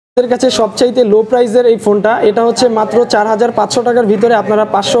আমাদের কাছে সবচাইতে লো প্রাইসের এই ফোনটা, এটা হচ্ছে মাত্র 4500 টাকার ভিতরে আপনারা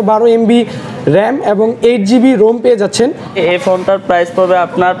 512 MB র্যাম এবং 8 GB রোম পেয়ে যাচ্ছেন। এই ফোনটার প্রাইস পড়বে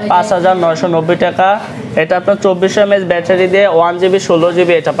আপনার 5990 টাকা। এটা আপনার 2400 mAh ব্যাটারি দিয়ে 1 GB 16 GB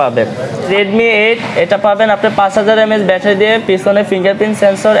এটা পাবেন। Redmi 8 এটা পাবেন আপনি 5000 mAh ব্যাটারি দিয়ে, পিছনে ফিঙ্গারপ্রিন্ট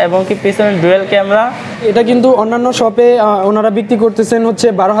সেন্সর এবং কি পিছনে ডুয়াল ক্যামেরা। এটা কিন্তু অন্যান্য শপে ওনারা বিক্রি করতেছেন হচ্ছে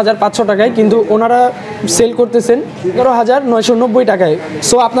 12500 টাকায়, কিন্তু ওনারা সেল করতেছেন 11990 টাকায়।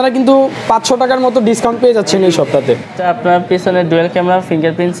 সো আপনারা কিন্তু 500 টাকার মতো ডিসকাউন্ট পেয়ে যাচ্ছেন এই সপ্তাহে। আপনার পিছনে ডুয়াল ক্যামেরা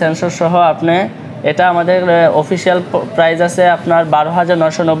ফিঙ্গারপ্রিন্ট সেন্সর সহ আপনি, এটা আমাদের অফিসিয়াল প্রাইস আছে আপনার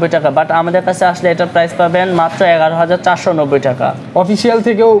 12990 টাকা, বাট আমাদের কাছে আসলে এটা প্রাইস পাবেন মাত্র 11490 টাকা। অফিসিয়াল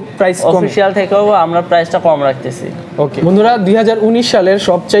থেকেও আমরা প্রাইসটা কম রাখতেছি। ওকে বন্ধুরা, 2019 সালের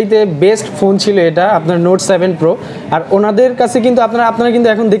সবচাইতে বেস্ট ফোন ছিল এটা আপনার নোট 7 প্রো। আর ওনাদের কাছে কিন্তু আপনারা কিন্তু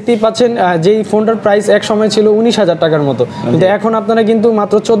এখন দেখতেই পাচ্ছেন যে এই ফোনটার প্রাইস এক সময় ছিল 19000 টাকার মতো, কিন্তু এখন আপনারা কিন্তু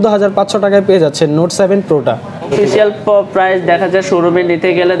মাত্র 14500 টাকায় পেয়ে যাচ্ছেন নোট 7 প্রোটা। অফিসিয়াল প্রাইস দেখা যায় শোরুমে নিতে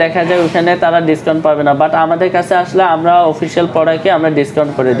গেলে দেখা যায় ওখানে তারা ডিসকাউন্ট পাবে না, বাট আমাদের কাছে আসলে আমরা অফিসিয়াল প্রোডাক্টে আমরা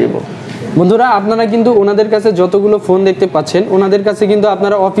ডিসকাউন্ট করে দিব। বন্ধুরা, আপনারা কিন্তু ওনাদের কাছে যতগুলো ফোন দেখতে পাচ্ছেন, ওনাদের কাছে কিন্তু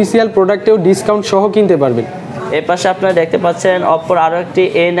আপনারা অফিসিয়াল প্রোডাক্টেও ডিসকাউন্ট সহ কিনতে পারবেন। এই পাশে আপনারা দেখতে পাচ্ছেন অপোর আরও একটি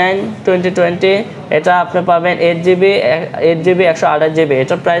A9 2020, এটা আপনি পাবেন 8GB 128GB।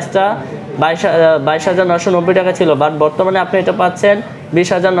 এটার প্রাইসটা 22990 টাকা ছিল, বাট বর্তমানে আপনি এটা পাচ্ছেন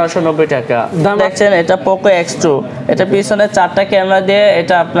 20990 টাকা। দেখছেন এটা পোকো X2, এটা পিছনে 4টা ক্যামেরা দিয়ে,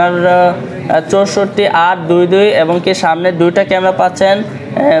 এটা আপনার 64 8 22 এবং কি সামনে 2টা ক্যামেরা পাচ্ছেন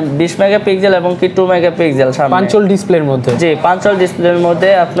 20 মেগাপিক্সেল এবং কি 2 মেগাপিক্সেল সামনে পাঞ্চল ডিসপ্লের মধ্যে। জি, পাঞ্চল ডিসপ্লের মধ্যে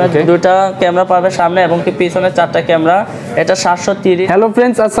আপনার 2টা ক্যামেরা পাবে সামনে এবং কি পিছনে 4টা ক্যামেরা। এটা 730। হ্যালো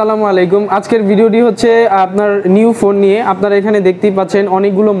ফ্রেন্ডস, আসসালামু আলাইকুম। আজকের ভিডিওটি হচ্ছে আপনার নিউ ফোন নিয়ে। আপনারা এখানে দেখতেই পাচ্ছেন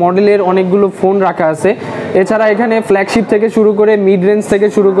অনেকগুলো মডেলের অনেকগুলো ফোন রাখা আছে। এছাড়া এখানে ফ্ল্যাগশিপ থেকে শুরু করে মিড রেঞ্জ থেকে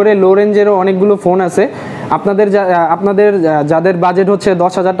শুরু করে লো রেঞ্জেরও অনেকগুলো ফোন আছে। আপনাদের যাদের বাজেট হচ্ছে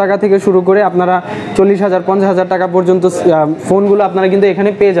 10,000 টাকা থেকে শুরু করে আপনারা 40,000 50,000 টাকা পর্যন্ত ফোনগুলো আপনারা কিন্তু এখানে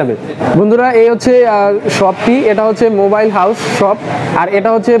পেয়ে যাবেন। বন্ধুরা, এই হচ্ছে শপটি, এটা হচ্ছে মোবাইল হাউস শপ, আর এটা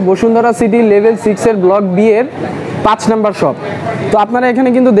হচ্ছে বসুন্ধরা সিটি লেভেল 6 এর ব্লক বি এর 5 নাম্বার শপ। তো আপনারা এখানে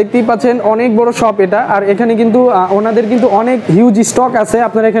কিন্তু দেখতেই পাচ্ছেন অনেক বড় শপ এটা, আর এখানে কিন্তু ওনাদের কিন্তু অনেক হিউজ স্টক আছে।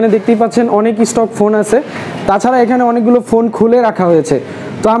 আপনারা এখানে দেখতেই পাচ্ছেন অনেক স্টক ফোন আছে, তাছাড়া এখানে অনেকগুলো ফোন খুলে রাখা হয়েছে।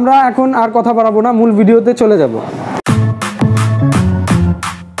 তো আমরা এখন আর কথা বাড়াবো না, মূল ভিডিওতে চলে যাব।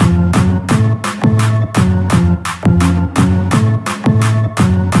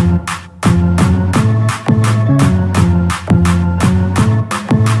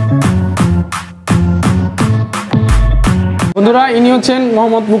 বন্ধুরা, ইনি হচ্ছেন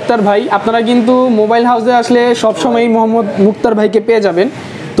মোহাম্মদ মুক্তার ভাই। আপনারা কিন্তু মোবাইল হাউসে আসলে সবসময় মোহাম্মদ মুক্তার ভাইকে পেয়ে যাবেন।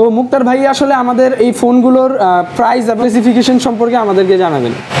 তো মুক্তার ভাই আসলে আমাদের এই ফোনগুলোর প্রাইস স্পেসিফিকেশন সম্পর্কে আমাদেরকে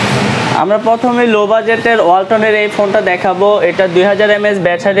জানাবেন। আমরা প্রথমে লো বাজেটের ওয়ালটনের এই ফোনটা দেখাবো। এটা 2000 mAh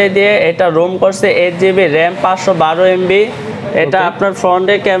ব্যাটারি দিয়ে, এটা রোম করছে 8GB র্যাম 512 MB। এটা আপনার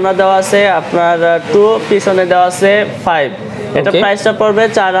ফ্রন্টে ক্যামেরা দেওয়া আছে আপনার 2, পিছনে দেওয়া আছে 5। এটা প্রাইসটা পড়বে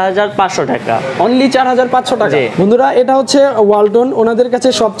 4500 টাকা, অনলি 4500 টাকা। বন্ধুরা, এটা হচ্ছে ওয়ালটন, ওনাদের কাছে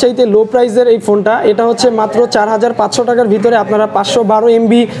সবচাইতে লো প্রাইসের এই ফোনটা। এটা হচ্ছে মাত্র 4500 টাকার ভিতরে আপনারা 512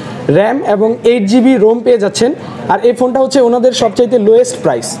 MB র্যাম এবং 8 GB রোম পেয়ে যাচ্ছেন। আর এই ফোনটা হচ্ছে ওনাদের সবচাইতে লোয়েস্ট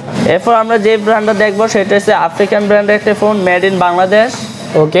প্রাইস। এরপর আমরা যে ব্র্যান্ডটা দেখবো সেটা হচ্ছে আফ্রিকান ব্র্যান্ডের একটা ফোন, মেড ইন বাংলাদেশ।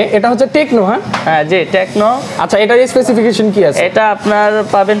 ওকে, এটা হচ্ছে টেকনো। হ্যাঁ জি, টেকনো। আচ্ছা, এটার স্পেসিফিকেশন কি আছে? এটা আপনার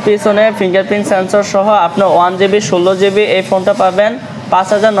পাবেন পিছনে ফিঙ্গারপ্রিন্ট সেন্সর সহ আপনার 1GB 16GB। এই ফোনটা পাবেন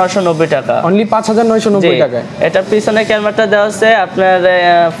 5990 টাকা, অনলি 5990 টাকায়। এটা পিছনে ক্যামেরাটা দেওয়া আছে আপনার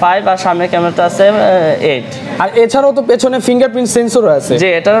 5 আর সামনে ক্যামেরাটা আছে 8। আর এছাড়াও তো পেছনে ফিঙ্গারপ্রিন্ট সেন্সরও আছে। জি,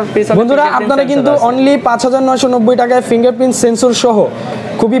 এটার পিছনে। বন্ধুরা, আপনারা কিন্তু অনলি 5990 টাকায় ফিঙ্গারপ্রিন্ট সেন্সর সহ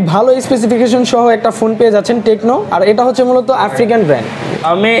খুবই ভালো স্পেসিফিকেশন সহ একটা ফোন পেয়ে যাচ্ছেন টেকনো। আর এটা হচ্ছে মূলত আফ্রিকান ব্র্যান্ড।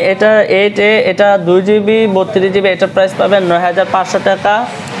 আমি এটা 8A, এটা 2GB 32GB। এটার প্রাইস পাবেন 9500 টাকা।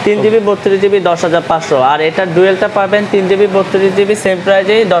 3GB 32GB 10500। আর এটা ডুয়েলটা পাবেন 3GB 32GB সেম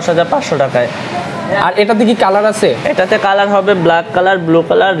প্রাইজেই 10500 টাকায়। আর এটাতে কি কালার আছে? এটাতে কালার হবে black colour, blue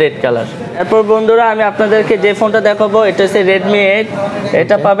colour, red colour. এরপর বন্ধুরা, আমি আপনাদেরকে যে ফোনটা দেখাবো এটা হচ্ছে Redmi 8।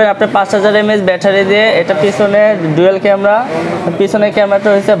 এটা পাবেন আপনি 5000 mAh ব্যাটারি দিয়ে। এটা পিছনে ডুয়েল ক্যামেরা, পিছনে ক্যামেরাটা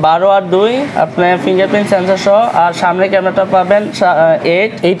হচ্ছে 12 আর 2 আপনার ফিঙ্গারপ্রিন্ট সেন্সর সহ। আর সামনে ক্যামেরাটা পাবেন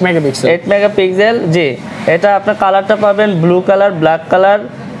 8 মেগাপিক্সেল। জি, এটা আপনার কালারটা পাবেন blue colour, black colour,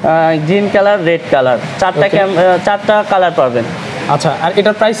 green colour, red colour, 4টা কালার পাবেন। আচ্ছা, আর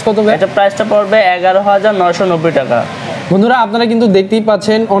এটার প্রাইস কত? এটা প্রাইসটা পড়বে 11990 টাকা। বন্ধুরা আপনারা কিন্তু দেখতেই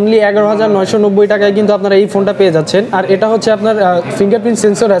পাচ্ছেন অনলি 11,990 টাকায় কিন্তু আপনারা এই ফোনটা পেয়ে যাচ্ছেন। আর এটা হচ্ছে আপনার ফিঙ্গারপ্রিন্ট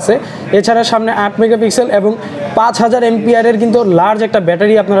সেন্সর আছে, এছাড়া সামনে 8 মেগাপিক্সেল এবং 5000 এমপিআরের কিন্তু লার্জ একটা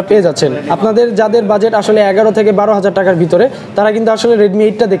ব্যাটারি আপনারা পেয়ে যাচ্ছেন। আপনাদের যাদের বাজেট আসলে 11 থেকে 12,000 টাকার ভিতরে, তারা কিন্তু আসলে রেডমি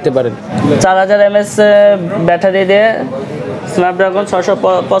 8টা দেখতে পারেন। 4000 mAh ব্যাটারি দিয়ে স্ন্যাপড্রাগন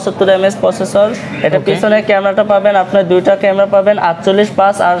 675 mAh প্রসেসর। এটা পিছনে ক্যামেরাটা পাবেন আপনার দুইটা ক্যামেরা পাবেন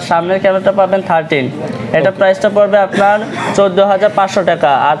 48:5 আর সামনের ক্যামেরাটা পাবেন 13। এটা প্রাইসটা পড়বে আপনার 14,500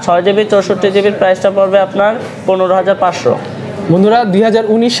 টাকা। আর 6GB 64GB প্রাইসটা পড়বে আপনার 15,500। বন্ধুরা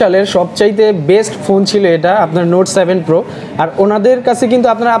 2019 সালের সবচাইতে বেস্ট ফোন ছিল এটা আপনার নোট 7 প্রো। আর ওনাদের কাছে কিন্তু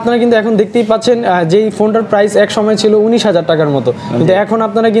আপনারা কিন্তু এখন দেখতেই পাচ্ছেন যে এই ফোনটার প্রাইস এক সময় ছিল 19,000 টাকার মতো, কিন্তু এখন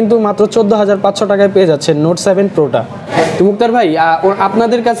আপনারা কিন্তু মাত্র 14,500 টাকায় পেয়ে যাচ্ছেন নোট 7 প্রোটা। তো মুক্তার ভাই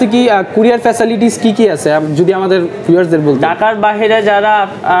আপনাদের কাছে কি কুরিয়ার ফ্যাসিলিটিস কি আছে যদি আমাদের ভিউয়ার্সদের বলতে? ঢাকার বাইরে যারা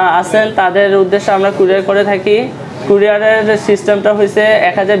আছেন তাদের উদ্দেশ্যে আমরা কুরিয়ার করে থাকি। কুরিয়ারের সিস্টেমটা হয়েছে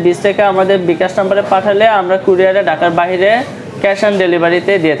 1020 টাকা আমাদের বিকাশ নাম্বারে পাঠালে আমরা কুরিয়ারে ঢাকার বাইরে ক্যাশ অন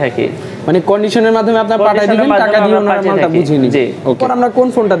ডেলিভারিতে দিয়ে থাকি। মানে কন্ডিশনের মাধ্যমে আপনারা পাঠিয়ে দিবেন, টাকা দিয়ে ওনারা মালটা বুঝিয়ে নিবে। জি ওকে। আমরা কোন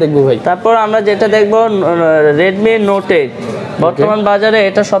ফোনটা দেখব ভাই? তারপর আমরা যেটা দেখব Redmi Note 8। বর্তমান বাজারে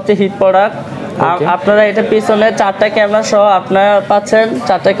এটা সবচেয়ে হিট প্রোডাক্ট। আপনারা এটা পিছনে 4টা ক্যামেরা সহ আপনারা পাচ্ছেন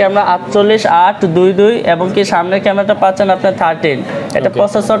 4টা ক্যামেরা 48, 8, 22 এবং কি সামনের ক্যামেরাটা পাচ্ছেন আপনার 13। এটা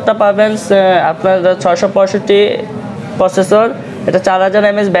প্রসেসরটা পাবেন আপনার 665 প্রসেসর। এটা 4000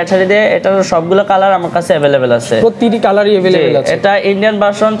 mAh ব্যাটারি দিয়ে, এটার সবগুলো কালার আমার কাছে अवेलेबल আছে, প্রতিটি কালারই अवेलेबल আছে। এটা ইন্ডিয়ান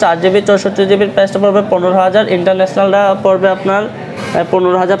ভার্সন 4GB 64GB প্রাইসটা পড়বে 15,000, ইন্টারন্যাশনালটা পড়বে আপনার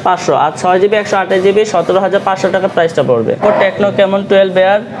 15,500। আর 6GB 128GB 17,500 টাকা প্রাইসটা পড়বে। টেকনো ক্যামন 12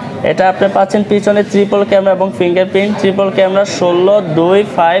 এয়ার, এটা আপনি পাচ্ছেন পিছনে ট্রিপল ক্যামেরা এবং ফিঙ্গারপ্রিন্ট। ট্রিপল ক্যামেরা 16, 2,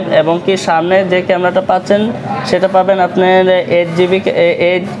 5 এবং কি সামনে যে ক্যামেরাটা পাচ্ছেন সেটা পাবেন আপনার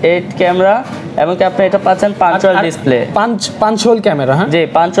 8 ক্যামেরা এবং কি আপনি এটা পাচ্ছেন পাঞ্চুয়াল ডিসপ্লে, পাঞ্চুয়াল ক্যামেরা। হ্যাঁ জি,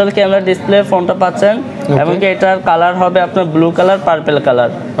 পাঞ্চুয়াল ক্যামেরা ডিসপ্লে ফোনটা পাচ্ছেন এবং কি এটার কালার হবে আপনার blue colour, purple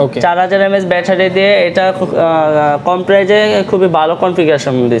colour. 4000 mAh battery দিয়ে, এটা কম প্রাইসে খুবই ভালো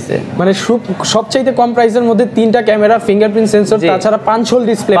কনফিগারেশন দিয়েছে। মানে সবচাইতে কম প্রাইসের মধ্যে 3টা ক্যামেরা, ফিঙ্গারপ্রিন্ট সেন্সর, তাছাড়া পাঞ্চুয়াল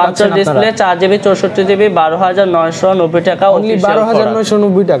ডিসপ্লে পাচ্ছেন আপনারা। ডিসপ্লে 4GB 64GB 12,990 টাকা, অনলি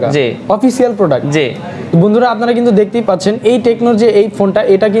 12,990 টাকা। জি অফিশিয়াল প্রোডাক্ট। জি বন্ধুরা আপনারা কিন্তু দেখতেই পাচ্ছেন এই টেকনোর যে এই ফোনটা,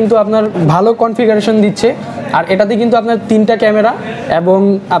 এটা কিন্তু আপনার ভালো কনফিগারেশন দিচ্ছে। আর এটাতে কিন্তু আপনার 3টা ক্যামেরা এবং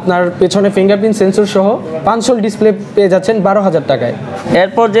আপনার পেছনে ফিঙ্গারপ্রিন্ট সেন্সর সহ পাঞ্চুয়াল ডিসপ্লে পেয়ে যাচ্ছেন 12,000 টাকায়।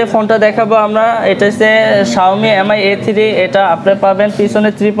 এরপর যে ফোনটা দেখাবো আমরা, এটা হচ্ছে Xiaomi Mi A3। এটা আপনি পাবেন পিছনে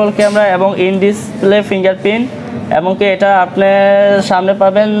ট্রিপল ক্যামেরা এবং ইন ডিসপ্লে ফিঙ্গারপ্রিন্ট এবং কি এটা আপনি সামনে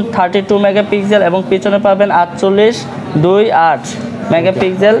পাবেন 32 মেগাপিক্সেল এবং পিছনে পাবেন 48, 2, 8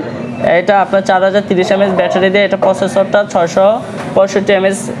 মেগাপিক্সেল। এটা আপনার 4030 mAh ব্যাটারি দিয়ে, এটা প্রসেসরটা 665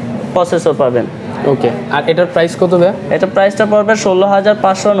 mAh প্রসেসর পাবেন। ওকে। আর এটার প্রাইস কত ভাই? এটা প্রাইসটা পড়বে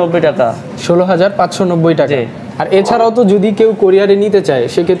 16,590 টাকা। 16,590 টাকা। আর এছাড়াও তো যদি কেউ কোরিয়ারে নিতে চায়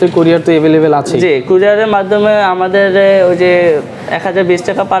সেক্ষেত্রে কোরিয়ার তো अवेलेबल আছে। জি, কোরিয়ারের মাধ্যমে আমাদের ওই যে 1020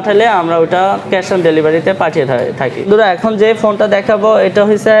 টাকা পাঠালে আমরা ওটা ক্যাশ অন ডেলিভারিতে পাঠিয়ে থাকি। ধরো এখন যে ফোনটা দেখাবো এটা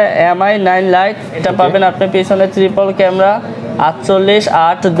হচ্ছে Mi 9 Lite। এটা পাবেন আপনি পিছনে ট্রিপল ক্যামেরা 48,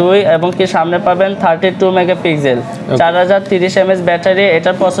 8, 2 এবং কি সামনে পাবেন 32 মেগাপিক্সেল, 4030 mAh ব্যাটারি।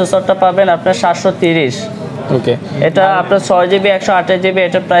 এটার প্রসেসরটা পাবেন আপনার 730। ওকে। এটা আপনার 6GB 128GB,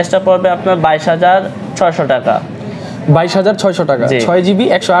 এটার প্রাইসটা পড়বে আপনার 22,600 টাকা। 22,600 টাকা। 6GB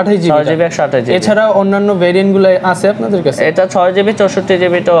 128GB। এছাড়া অন্যান্য ভেরিয়েন্টগুলো আছে আপনাদের কাছে? এটা 6GB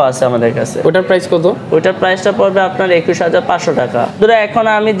 64GB টাও আছে আমাদের কাছে। ওটার প্রাইস কত? ওটার প্রাইসটা পড়বে আপনার 21,500 টাকা। ধরো এখন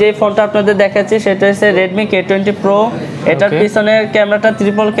আমি যে ফোনটা আপনাদের দেখাচ্ছি সেটা হচ্ছে Redmi K20 Pro। এটার পিছনের ক্যামেরাটা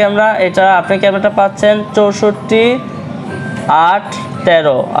ট্রিপল ক্যামেরা। এটা আপনি ক্যামেরাটা পাচ্ছেন 64, 8,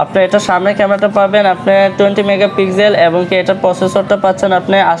 13। আপনি এটা সামনের ক্যামেরাটা পাবেন আপনি 20 মেগাপিক্সেল এবং কি এটার প্রসেসরটা পাচ্ছেন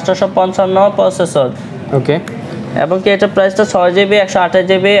আপনি 855 প্রসেসর। ওকে। এবং কি এটার প্রাইসটা 6GB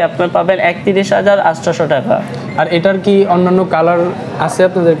 128GB আপনি পাবেন 31,800 টাকা। আর এটার কি অন্যান্য কালার আছে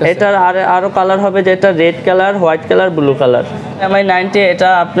আপনাদের কাছে? এটার আরো কালার হবে, যেটা red colour, white colour, blue colour. Mi 90 এটা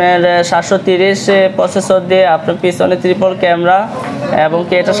আপনার 730 প্রসেসর দিয়ে, আপনার পিছনে ট্রিপল ক্যামেরা এবং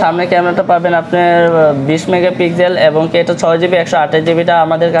কি এটা সামনে ক্যামেরাটা পাবেন আপনার 20 মেগাপিক্সেল এবং কি এটা 6GB 128GBটা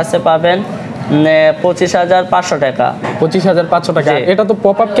আমাদের কাছে পাবেন 25,500 টাকা। 25,500 টাকা। এটা তো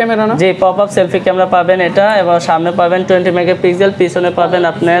পপ আপ ক্যামেরা না? জি, পপ আপ সেলফি ক্যামেরা পাবেন এটা, এবং সামনে পাবেন 20 মেগাপিক্সেল, পিছনে পাবেন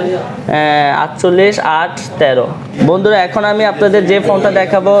আপনার 48, 8, 13। বন্ধুরা এখন আমি আপনাদের যে ফোনটা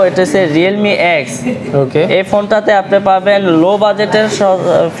দেখাবো এটা হচ্ছে Realme X। ওকে। এই ফোনটাতে আপনি পাবেন লো বাজেটের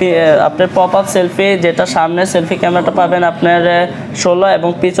আপনার পপ আপ সেলফি, যেটা সামনে সেলফি ক্যামেরাটা পাবেন আপনার 16 এবং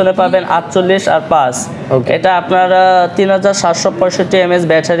পিছনে পাবেন 48 আর 5। এটা আপনার 3765 mAh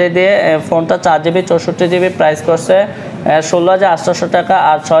ব্যাটারি দিয়ে ফোনটা 4GB 64GB প্রাইস করছে 16,800 টাকা,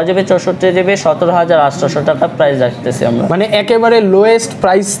 আর 6GB 64GB 17,800 টাকা প্রাইস রাখতেছি আমরা। মানে একেবারে লোয়েস্ট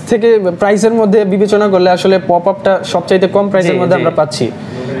প্রাইস থেকে প্রাইসের মধ্যে বিবেচনা করলে আসলে পপ আপটা সবচাইতে কম প্রাইসের মধ্যে আমরা পাচ্ছি।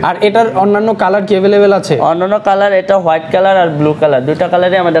 আর এটার অন্যান্য কালার কি অ্যাভেলেবেল আছে? অন্যান্য কালার, এটা হোয়াইট কালার আর ব্লু কালার, দুইটা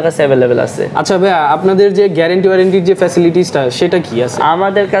কালারই আমাদের কাছে অ্যাভেলেবেল আছে। আচ্ছা ভাইয়া, আপনাদের যে গ্যারান্টি ওয়ারেন্টির যে ফ্যাসিলিটিসটা সেটা কি আছে?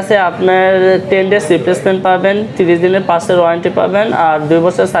 আমাদের কাছে আপনার 10 ডেজ রিপ্লেসমেন্ট পাবেন, 30 দিনের পার্সেল ওয়ারেন্টি পাবেন, আর 2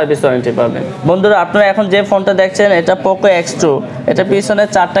 বছর সার্ভিস ওয়ারেন্টি পাবেন। বন্ধুরা, আপনারা এখন যে ফোনটা দেখছেন এটা পোকো X2, এটা পিছনে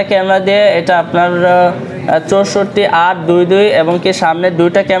 4টা ক্যামেরা দিয়ে, এটা আপনার 64:8:22 এবং কি সামনে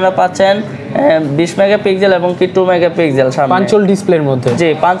 2টা ক্যামেরা পাচ্ছেন 20 মেগাপিক্সেল এবং কি 2 মেগাপিক্সেল সামনে পাঞ্চল ডিসপ্লের মধ্যে। জি,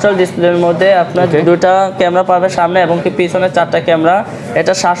 পাঞ্চল ডিসপ্লের মধ্যে আপনার 2টা ক্যামেরা পাবে সামনে এবং কি পিছনে 4টা ক্যামেরা।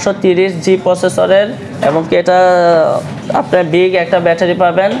 এটা 730G প্রসেসরের এবং কি এটা আপনার বিগ একটা ব্যাটারি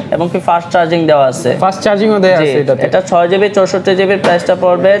পাবেন এবং কি ফাস্ট চার্জিং দেওয়া আছে। ফাস্ট চার্জিংও দেওয়া আছে এটাতে। এটা 6GB 64GB প্রাইসটা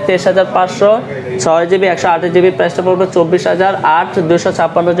পড়বে 23,500, 6GB 128GB প্রাইসটা পড়বে 24,000, 8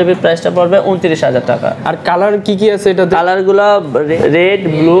 256GB প্রাইসটা পড়বে 29,000 টাকা। আর কালার কি কি আছে এটাতে? কালারগুলো রেড,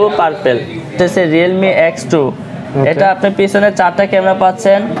 ব্লু, পার্পল। এটা হচ্ছে রিয়েলমি X2, এটা আপনি পিছনে 4টা ক্যামেরা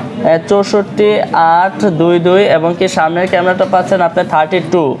পাচ্ছেন 64:8:22 এবং কি সামনের ক্যামেরাটা পাচ্ছেন আপনি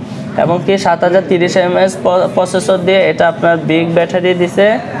 32 এবং কি 7030 mAh প্রসেসর দিয়ে, এটা আপনার বিগ ব্যাটারি দিছে।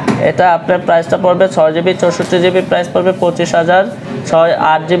 এটা আপনার প্রাইসটা পড়বে 6GB 64GB প্রাইস পড়বে 25,000,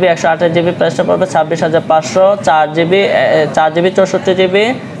 8GB 128GB প্রাইসটা পড়বে 26,500, 4GB 64GB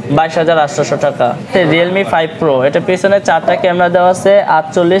 22,800 টাকা। রিয়েলমি 5 Pro, এটা পিছনে 4টা ক্যামেরা দেওয়া আছে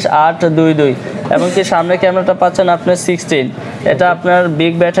 48:8:22 এবং কি সামনের ক্যামেরাটা পাচ্ছেন আপনার 16, এটা আপনার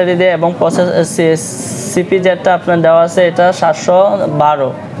বিগ ব্যাটারি দিয়ে এবং সিপি যেটা আপনার দেওয়া আছে এটা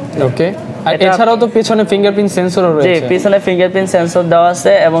 712। ওকে, আর এছাড়াও তো পেছনে ফিঙ্গারপ্রিন্ট সেন্সরও রয়েছে। জি, পিছনে ফিঙ্গারপ্রিন্ট সেন্সর দেওয়া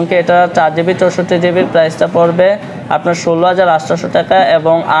আছে এবং কি এটা 4GB 64GB প্রাইসটা পড়বে আপনার 16,800 টাকা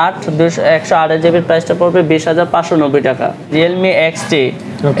এবং 8 128GB প্রাইসটা পড়বে 20,590 টাকা। রিয়েলমি XT,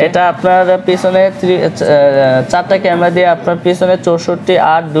 এটা আপনার পিছনে 4টা ক্যামেরা দিয়ে আপনার পিছনে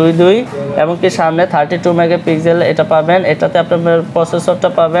 64:8:22 এবং কি সামনে 32 মেগাপিক্সেল এটা পাবেন। এটাতে আপনার প্রসেসরটা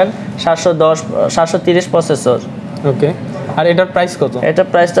পাবেন 730 প্রসেসর। ওকে, আর এটার প্রাইস কত? এটার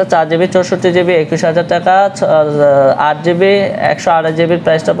প্রাইসটা 4GB 64GB 21,000 টাকা, 8GB 128GB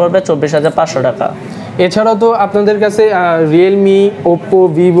প্রাইসটা পড়বে 24,500 টাকা। এছাড়াও তো আপনাদের কাছে রিয়েলমি, ওপ্পো,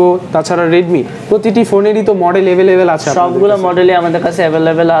 ভিভো, তাছাড়া রেডমি, প্রতিটি ফোনেরই তো মডেল অ্যাভেলেবেল আছে। সবগুলো মডেলই আমাদের কাছে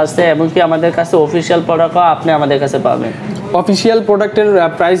অ্যাভেলেবেল আছে এবং কি আমাদের কাছে অফিসিয়াল প্রোডাক্টও আপনি আমাদের কাছে পাবেন। অফিসিয়াল প্রোডাক্টের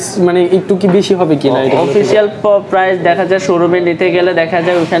প্রাইস মানে একটু কি বেশি হবে কিনা? অফিসিয়াল প্রাইস দেখা যায় শোরুমে নিতে গেলে দেখা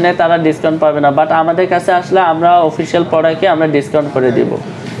যায় ওখানে তারা ডিসকাউন্ট পাবে না, বাট আমাদের কাছে আসলে আমরা অফিসিয়াল প্রোডাক্টে আমরা ডিসকাউন্ট করে দিব।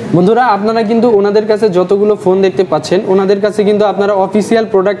 বন্ধুরা, আপনারা কিন্তু ওনাদের কাছে যতগুলো ফোন দেখতে পাচ্ছেন ওনাদের কাছে কিন্তু আপনারা অফিসিয়াল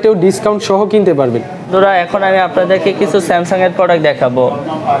প্রোডাক্টেও ডিসকাউন্ট সহ কিনতে পারবেন। বন্ধুরা, এখন আমি আপনাদেরকে কিছু স্যামসাং এর প্রোডাক্ট দেখাবো।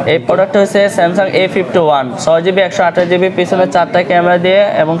 এই প্রোডাক্টটা হচ্ছে স্যামসাং A51, 6GB 128GB পিছনে 4টা ক্যামেরা দিয়ে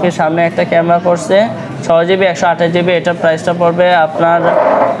এবং কি সামনে একটা ক্যামেরা করছে 6GB 128GB। এটার প্রাইসটা পড়বে আপনার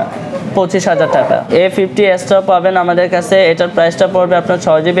 25,000 টাকা। A50s পাবেন আমাদের কাছে, এটার প্রাইসটা পড়বে আপনার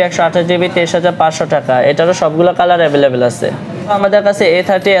 6GB 128GB 23,500 টাকা। এটারও সবগুলো কালার অ্যাভেলেবেল আছে। আমাদের কাছে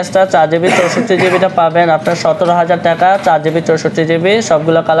A30s 4GB 64GBটা পাবেন আপনার 17,000 টাকা, 4GB 64GB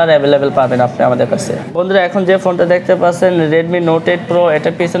সবগুলো কালার অ্যাভেলেবেল পাবেন আপনি আমাদের কাছে। বন্ধুরা, এখন যে ফোনটা দেখতে পাচ্ছেন Redmi Note 8 Pro, এটা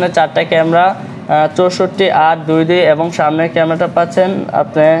পিছনে 4টা ক্যামেরা 64:8:22 এবং সামনের ক্যামেরাটা পাচ্ছেন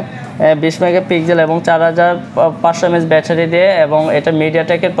আপনি 20 মেগাপিক্সেল এবং 4500 mAh ব্যাটারি দিয়ে এবং এটা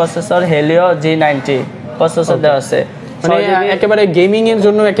মিডিয়াটেকের প্রসেসর Helio G90 প্রসেসর দেওয়া আছে। মানে একেবারে গেমিং এর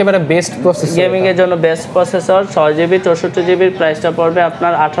জন্য একেবারে বেস্ট প্রসেসর। গেমিং এর জন্য বেস্ট প্রসেসর। 6GB 64GB প্রাইসটা পড়বে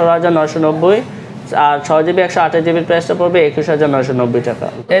আপনার 18,990 আর 6GB 128GB প্রাইসটা পড়বে 21,990 টাকা।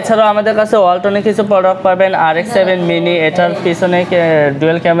 এছাড়াও আমাদের কাছে ওয়ালটনে কিছু প্রোডাক্ট পাবেন। RX7 মিনি, এটার পিছনে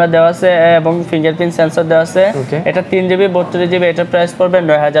ডুয়াল ক্যামেরা দেওয়া আছে এবং ফিঙ্গারপ্রিন্ট সেন্সর দেওয়া আছে। এটা 3GB 32GB, এটার প্রাইস পড়বে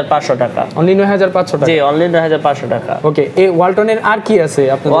 9,500 টাকা। অনলি 9,500 টাকা? জি, অনলি 9,500 টাকা। ওকে, এই ওয়ালটনের আর কি আছে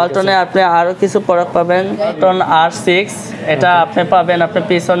আপনাদের? ওয়ালটনে আপনি আরো কিছু প্রোডাক্ট পাবেন। ওয়ালটন R6, এটা আপনি পাবেন আপনার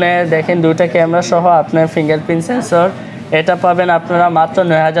পিছনে দেখেন 2টা ক্যামেরা সহ আপনার ফিঙ্গারপ্রিন্ট সেন্সর, এটা পাবেন আপনারা মাত্র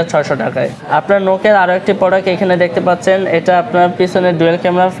 9,600 টাকায়। আপনার নোকিয়ার আরও একটি প্রোডাক্ট এখানে দেখতে পাচ্ছেন, এটা আপনার পিছনে ডুয়াল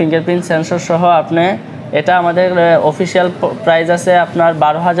ক্যামেরা ফিঙ্গারপ্রিন্ট সেন্সর সহ আপনি, এটা আমাদের অফিসিয়াল প্রাইস আছে আপনার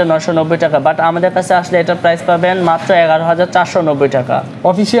 12,990 টাকা, বাট আমাদের কাছে আসলে এটার প্রাইস পাবেন মাত্র 11,490 টাকা।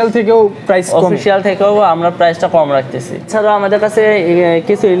 অফিসিয়াল থেকেও প্রাইস কম? অফিসিয়াল থেকেও আমরা প্রাইসটা কম রাখতেছি। এছাড়াও আমাদের কাছে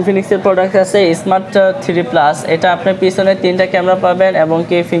কিছু ইনফিনিক্সের প্রোডাক্ট আছে। স্মার্ট 3 প্লাস, এটা আপনার পিছনে 3টা ক্যামেরা পাবেন এবং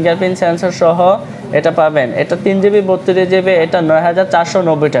কি ফিঙ্গারপ্রিন্ট সেন্সর সহ এটা পাবেন। এটা 3GB 32GB, এটা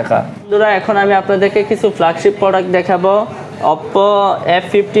 9,490 টাকা। বন্ধুরা, এখন আমি আপনাদেরকে কিছু ফ্ল্যাগশিপ প্রোডাক্ট দেখাবো। Oppo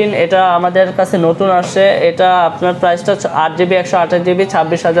F15 এটা আমাদের কাছে নতুন আসছে, এটা আপনার প্রাইসটা 8GB 128GB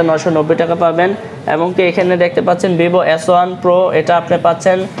 26,990 টাকা পাবেন। এবং কি এখানে দেখতে পাচ্ছেন Vivo S1 Pro, এটা আপনি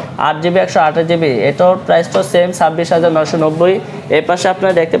পাচ্ছেন 8GB 128GB, এটার প্রাইসটা সেম 26,990। এর পাশে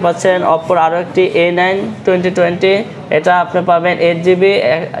আপনারা দেখতে পাচ্ছেন Oppo আরও একটি A9 2020, এটা আপনি পাবেন 8GB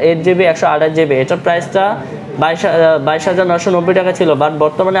 128GB, এটার প্রাইসটা 22,990 টাকা ছিল, বাট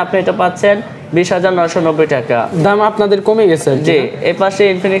বর্তমানে আপনি এটা পাচ্ছেন 20,990 টাকা। দাম আপনাদের কমে গেছে। জি, এই পাশে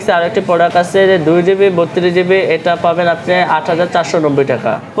ইনফিনিক্সের আরেকটি প্রোডাক্ট আছে যে 2GB 32GB, এটা পাবেন আপনি 8,490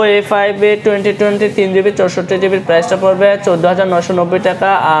 টাকা। তো A5 2020 3GB 64GB প্রাইসটা পড়বে 14,990 টাকা।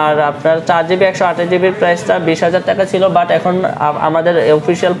 আর আপনার 4GB 128GBর প্রাইসটা 20,000 টাকা ছিল, বাট এখন আমাদের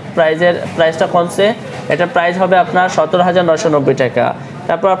অফিসিয়াল প্রাইসটা কমছে, এটা প্রাইস হবে আপনার 17,990 টাকা।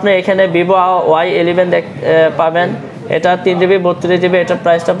 তারপর আপনি এখানে Vivo Y11 পাবেন, এটা 3GB 32GB, এটার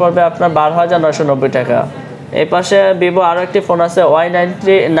প্রাইসটা পড়বে আপনার 12,990 টাকা। এই পাশে Vivo আরও একটি ফোন আছে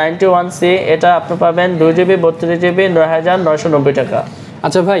Y91C, এটা আপনি পাবেন 2GB 32GB 9,990 টাকা।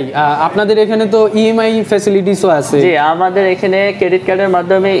 আচ্ছা ভাই, আপনাদের এখানে তো ইএমআই ফ্যাসিলিটিসও আছে? জি, আমাদের এখানে ক্রেডিট কার্ডের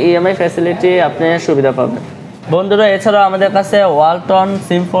মাধ্যমে ইএমআই ফ্যাসিলিটি আপনি সুবিধা পাবেন। বন্ধুরা, এছাড়াও আমাদের কাছে ওয়ালটন,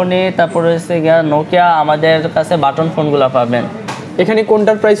 সিম্ফনি, তারপরে হচ্ছে নোকিয়া, আমাদের কাছে বাটন ফোনগুলো পাবেন। এখানে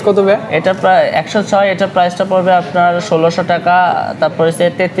কোনটার প্রাইস কত ভাই? এটা প্রায় 106, এটার প্রাইসটা পড়বে আপনার 1,600 টাকা। তারপরে হচ্ছে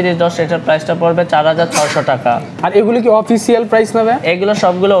 3310, এটার প্রাইসটা পড়বে 4,600 টাকা। আর এগুলো কি অফিসিয়াল প্রাইস না ভাই? এগুলো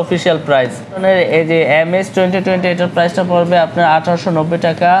সবগুলো অফিসিয়াল প্রাইস। এই যে MS 2020, এটার প্রাইসটা পড়বে আপনার 1,890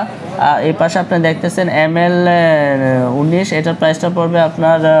 টাকা। আর এই পাশে আপনি দেখতেছেন ML 19, এটার প্রাইসটা পড়বে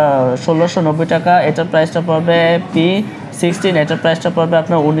আপনার 1,690 টাকা। এটার প্রাইসটা পড়বে P16, এটার প্রাইসটা পড়বে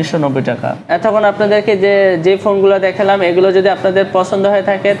আপনার 1,990 টাকা। এতক্ষণ আপনাদেরকে যে ফোনগুলো দেখালাম, এগুলো যদি আপনাদের পছন্দ হয়ে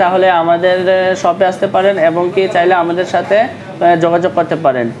থাকে তাহলে আমাদের শপে আসতে পারেন এবং কি চাইলে আমাদের সাথে যোগাযোগ করতে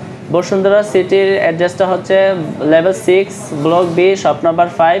পারেন। বসুন্ধরা সিটির অ্যাড্রেসটা হচ্ছে level 6 block B shop number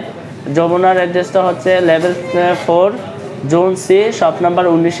 5। যমুনার অ্যাড্রেসটা হচ্ছে level 4 zone C shop number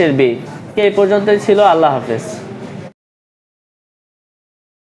 19 B। এই পর্যন্তই ছিল। আল্লাহ হাফেজ।